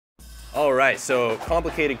All right, so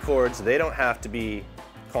complicated chords, they don't have to be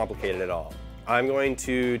complicated at all. I'm going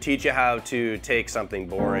to teach you how to take something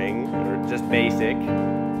boring or just basic,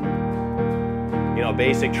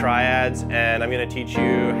 basic triads, and I'm going to teach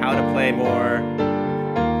you how to play more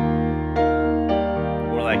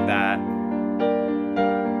like that.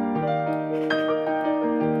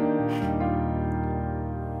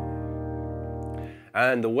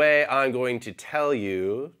 And the way I'm going to tell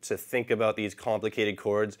you to think about these complicated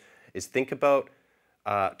chords is think about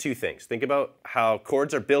two things. Think about how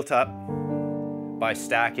chords are built up by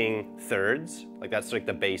stacking thirds. Like that's like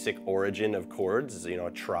the basic origin of chords,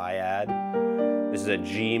 a triad. This is a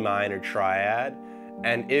G minor triad.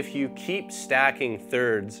 And if you keep stacking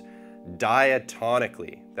thirds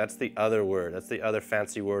diatonically, that's the other word, that's the other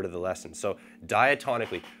fancy word of the lesson. So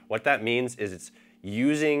diatonically, what that means is it's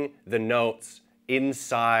using the notes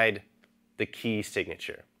inside the key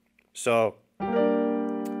signature. So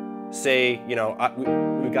say,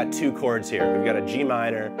 we've got two chords here. We've got a G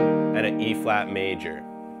minor and an E flat major.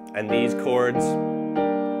 And these chords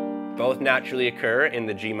both naturally occur in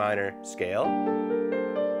the G minor scale.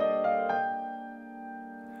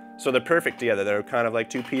 So they're perfect together. They're kind of like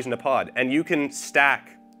two peas in a pod. And you can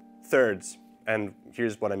stack thirds. And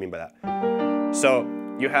here's what I mean by that. So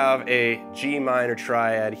you have a G minor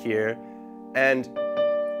triad here. And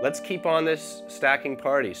let's keep on this stacking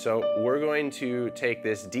party. So we're going to take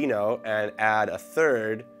this D note and add a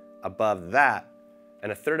third above that.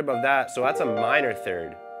 And a third above that. So that's a minor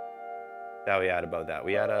third that we add above that.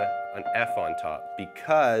 We add an F on top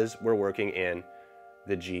because we're working in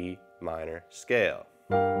the G minor scale.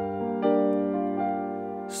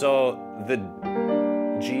 So the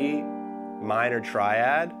G minor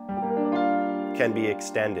triad can be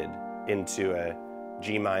extended into a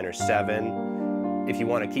G minor 7. If you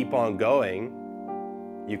want to keep on going,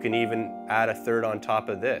 you can even add a third on top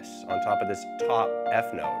of this top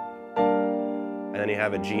F note. And then you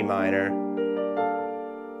have a G minor,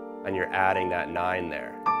 and you're adding that 9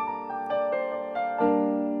 there.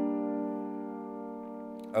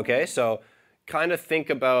 Okay, so kind of think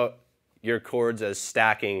about your chords as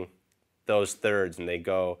stacking those thirds, and they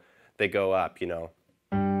go up,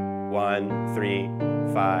 1, 3,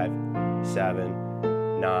 5,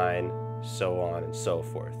 7, 9, so on and so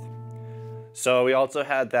forth. So we also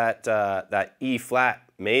had that E flat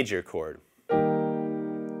major chord.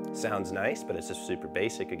 Sounds nice, but it's just super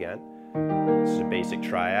basic again. This is a basic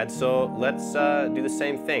triad. So let's do the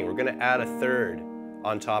same thing. We're going to add a third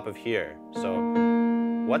on top of here. So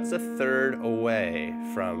what's a third away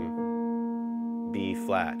from B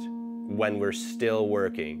flat when we're still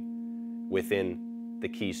working within the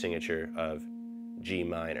key signature of G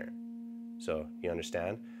minor? So you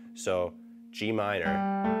understand? So G minor.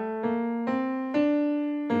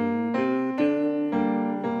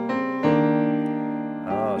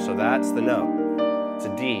 Oh, so that's the note. It's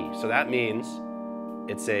a D. So that means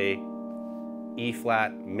it's a E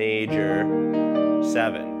flat major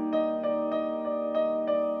 7.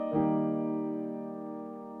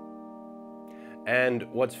 And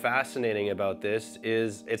what's fascinating about this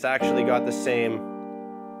is it's actually got the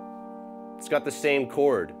same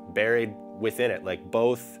chord buried within it. Like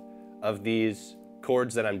both of these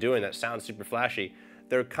chords that I'm doing that sound super flashy,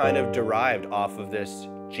 they're kind of derived off of this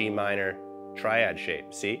G minor triad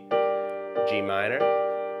shape. See? G minor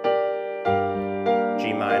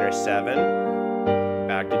 7,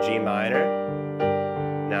 back to G minor.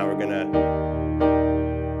 Now we're gonna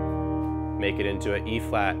make it into an E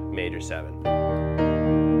flat major 7.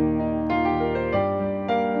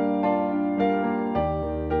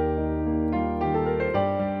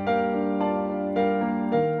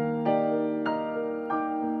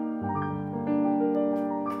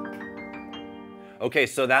 Okay,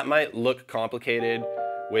 so that might look complicated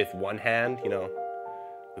with one hand,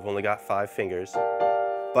 we've only got 5 fingers,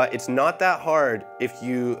 but it's not that hard if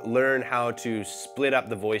you learn how to split up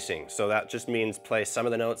the voicing. So that just means play some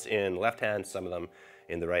of the notes in left hand, some of them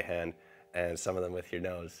in the right hand, and some of them with your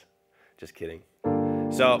nose. Just kidding.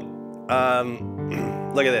 So,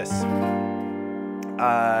 look at this.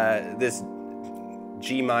 This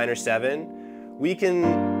G minor 7, we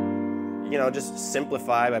can, just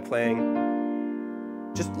simplify by playing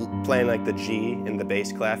like the G in the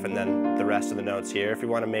bass clef and then the rest of the notes here. If we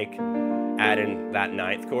want to add in that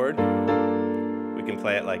 9th chord, we can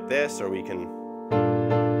play it like this, or we can,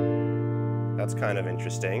 that's kind of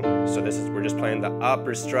interesting. So we're just playing the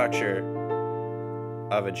upper structure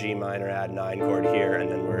of a G minor add 9 chord here, and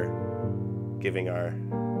then we're giving our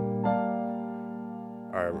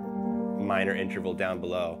minor interval down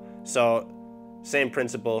below. So same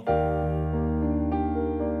principle.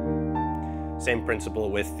 Same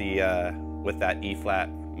principle with that E flat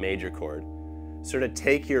major chord. Sort of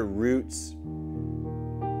take your roots.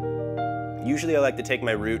 Usually I like to take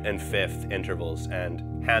my root and fifth intervals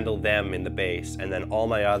and handle them in the bass, and then all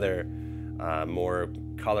my other more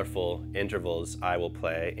colorful intervals I will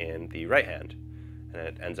play in the right hand. And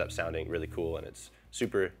it ends up sounding really cool, and it's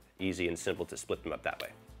super easy and simple to split them up that way.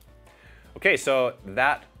 Okay, so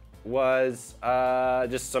that was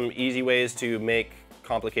just some easy ways to make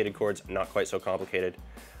complicated chords not quite so complicated.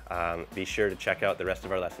 Be sure to check out the rest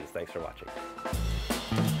of our lessons. Thanks for watching.